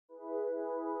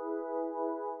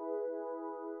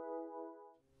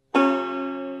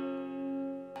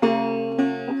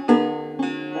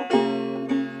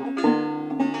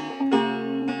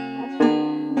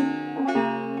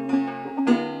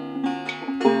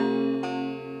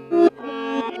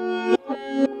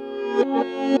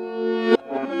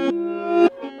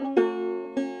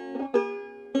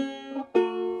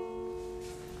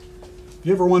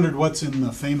You ever wondered what's in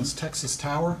the famous Texas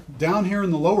Tower? Down here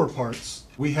in the lower parts,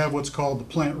 we have what's called the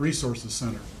Plant Resources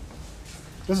Center.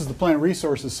 This is the Plant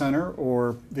Resources Center,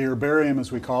 or the herbarium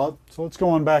as we call it. So let's go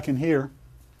on back in here.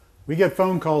 We get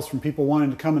phone calls from people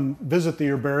wanting to come and visit the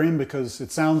herbarium because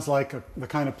it sounds like the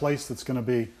kind of place that's going to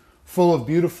be full of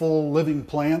beautiful living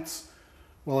plants.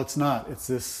 Well, it's not. It's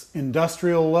this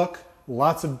industrial look,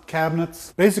 lots of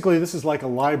cabinets. Basically, this is like a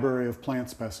library of plant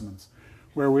specimens.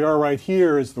 Where we are right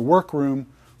here is the workroom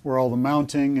where all the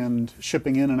mounting and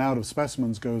shipping in and out of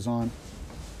specimens goes on.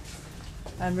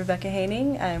 I'm Rebecca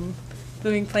Haining. I'm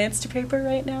gluing plants to paper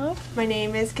right now. My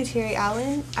name is Kateri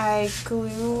Allen. I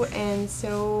glue and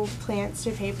sew plants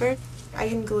to paper. I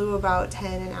can glue about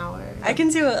 10 an hour. I can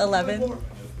do 11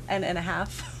 and a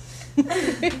half.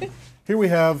 Here we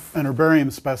have an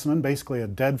herbarium specimen, basically a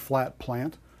dead flat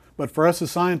plant. But for us as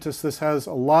scientists, this has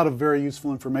a lot of very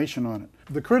useful information on it.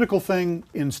 The critical thing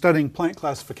in studying plant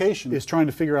classification is trying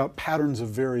to figure out patterns of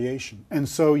variation. And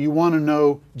so you want to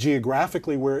know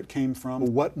geographically where it came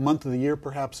from, what month of the year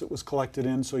perhaps it was collected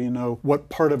in, so you know what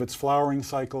part of its flowering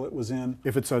cycle it was in.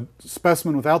 If it's a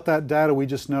specimen without that data, we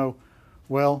just know,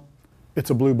 well, it's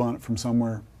a bluebonnet from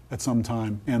somewhere at some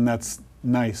time, and that's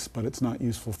nice, but it's not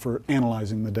useful for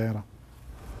analyzing the data.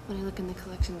 When I look in the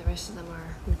collection, the rest of them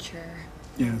are mature.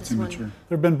 Yeah, it's immature.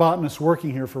 There have been botanists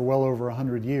working here for well over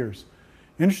 100 years.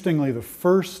 Interestingly, the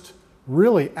first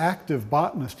really active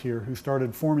botanist here who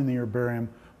started forming the herbarium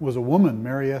was a woman,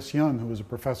 Mary S. Young, who was a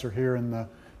professor here in the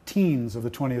teens of the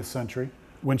 20th century.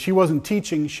 When she wasn't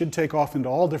teaching, she'd take off into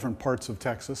all different parts of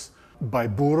Texas, by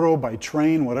burro, by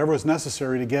train, whatever was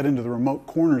necessary to get into the remote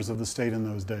corners of the state in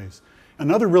those days.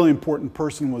 Another really important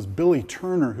person was Billy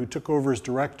Turner, who took over as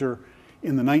director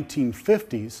in the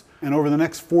 1950s, and over the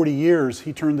next 40 years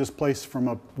he turned this place from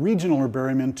a regional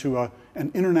herbarium into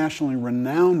an internationally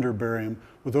renowned herbarium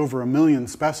with over 1 million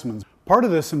specimens. Part of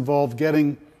this involved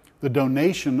getting the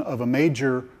donation of a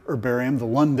major herbarium, the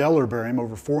Lundell Herbarium,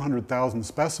 over 400,000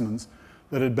 specimens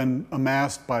that had been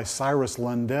amassed by Cyrus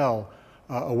Lundell,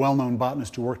 a well-known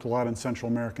botanist who worked a lot in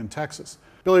Central America and Texas.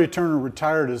 Billy Turner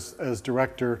retired as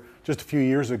director just a few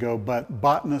years ago, but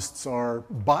botanists are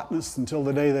botanists until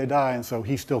the day they die, and so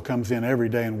he still comes in every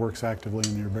day and works actively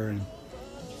in the herbarium.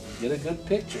 Get a good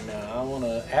picture now. I want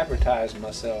to advertise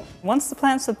myself. Once the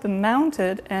plants have been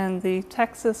mounted and the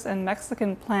Texas and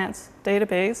Mexican plants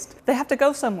databased, they have to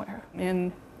go somewhere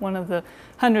in one of the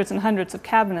hundreds and hundreds of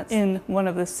cabinets in one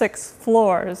of the 6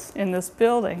 floors in this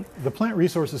building. The Plant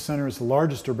Resources Center is the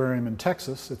largest herbarium in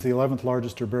Texas. It's the 11th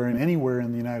largest herbarium anywhere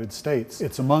in the United States.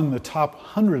 It's among the top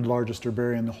 100 largest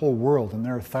herbaria in the whole world, and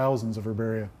there are thousands of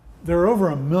herbaria. There are over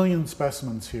 1 million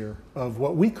specimens here of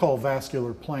what we call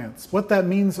vascular plants. What that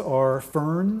means are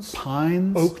ferns,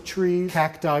 pines, oak trees,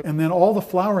 cacti, and then all the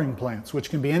flowering plants,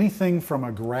 which can be anything from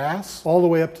a grass all the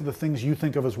way up to the things you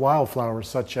think of as wildflowers,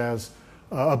 such as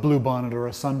a bluebonnet or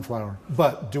a sunflower.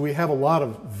 But do we have a lot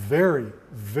of very,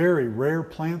 very rare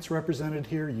plants represented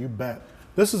here? You bet.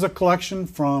 This is a collection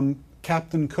from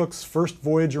Captain Cook's first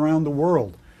voyage around the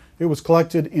world. It was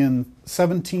collected in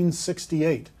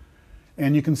 1768.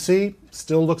 And you can see,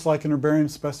 still looks like an herbarium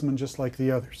specimen just like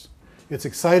the others. It's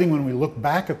exciting when we look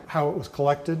back at how it was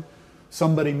collected.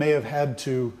 Somebody may have had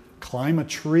to climb a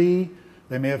tree,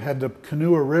 they may have had to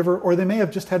canoe a river, or they may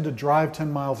have just had to drive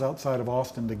 10 miles outside of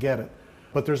Austin to get it.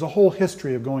 But there's a whole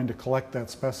history of going to collect that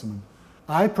specimen.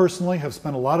 I personally have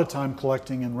spent a lot of time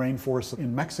collecting in rainforests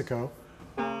in Mexico.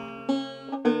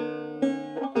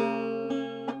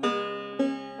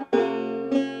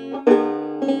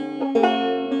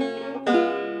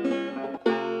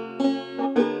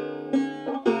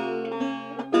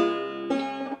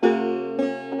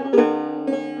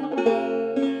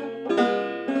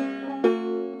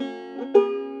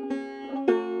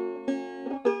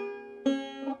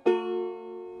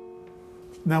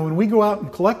 Now, when we go out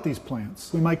and collect these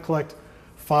plants, we might collect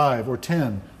 5 or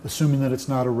 10, assuming that it's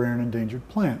not a rare and endangered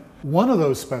plant. One of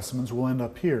those specimens will end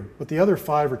up here, but the other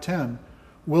 5 or 10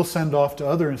 we'll send off to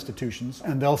other institutions,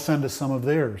 and they'll send us some of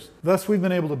theirs. Thus, we've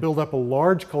been able to build up a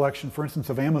large collection, for instance,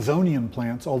 of Amazonian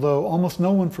plants, although almost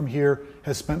no one from here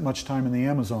has spent much time in the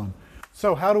Amazon.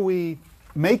 So how do we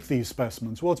make these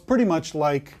specimens? Well, it's pretty much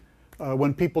like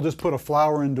when people just put a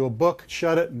flower into a book,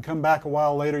 shut it, and come back a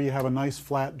while later, you have a nice,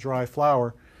 flat, dry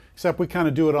flower. Except we kind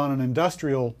of do it on an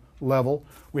industrial level.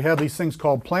 We have these things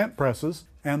called plant presses,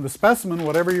 and the specimen,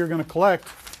 whatever you're going to collect,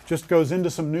 just goes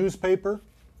into some newspaper.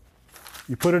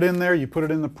 You put it in there, you put it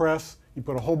in the press, you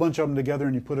put a whole bunch of them together,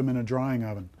 and you put them in a drying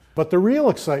oven. But the real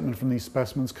excitement from these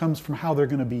specimens comes from how they're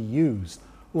going to be used.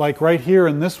 Like right here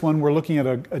in this one, we're looking at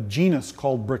a genus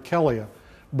called Brackelia.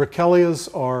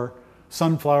 Brachelias are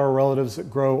sunflower relatives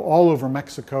that grow all over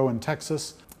Mexico and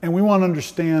Texas. And we want to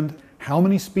understand how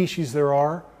many species there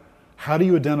are, how do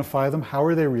you identify them, how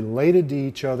are they related to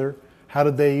each other, how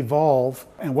did they evolve,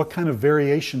 and what kind of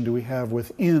variation do we have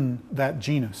within that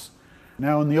genus.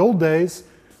 Now in the old days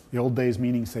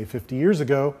meaning say 50 years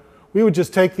ago, we would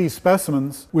just take these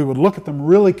specimens, we would look at them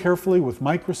really carefully with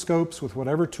microscopes, with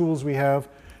whatever tools we have,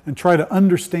 and try to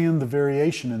understand the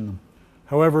variation in them.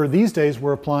 However, these days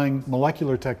we're applying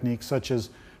molecular techniques such as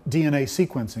DNA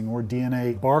sequencing or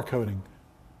DNA barcoding.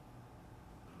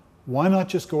 Why not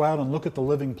just go out and look at the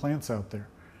living plants out there?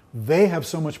 They have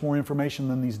so much more information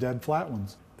than these dead flat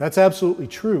ones. That's absolutely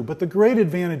true, but the great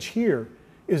advantage here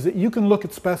is that you can look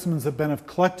at specimens that have been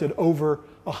collected over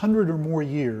 100 or more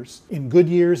years, in good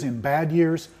years, in bad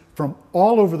years, from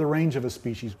all over the range of a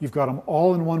species. You've got them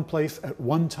all in one place at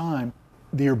one time.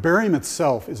 The herbarium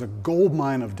itself is a gold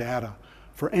mine of data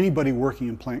for anybody working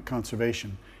in plant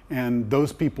conservation, and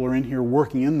those people are in here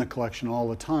working in the collection all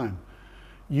the time.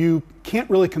 You can't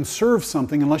really conserve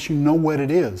something unless you know what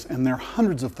it is, and there are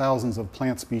hundreds of thousands of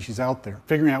plant species out there.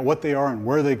 Figuring out what they are and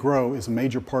where they grow is a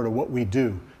major part of what we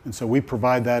do, and so we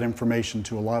provide that information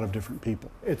to a lot of different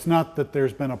people. It's not that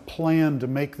there's been a plan to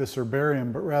make this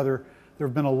herbarium, but rather there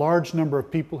have been a large number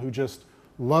of people who just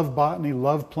love botany,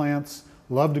 love plants,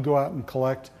 love to go out and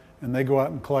collect, and they go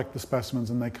out and collect the specimens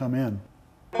and they come in.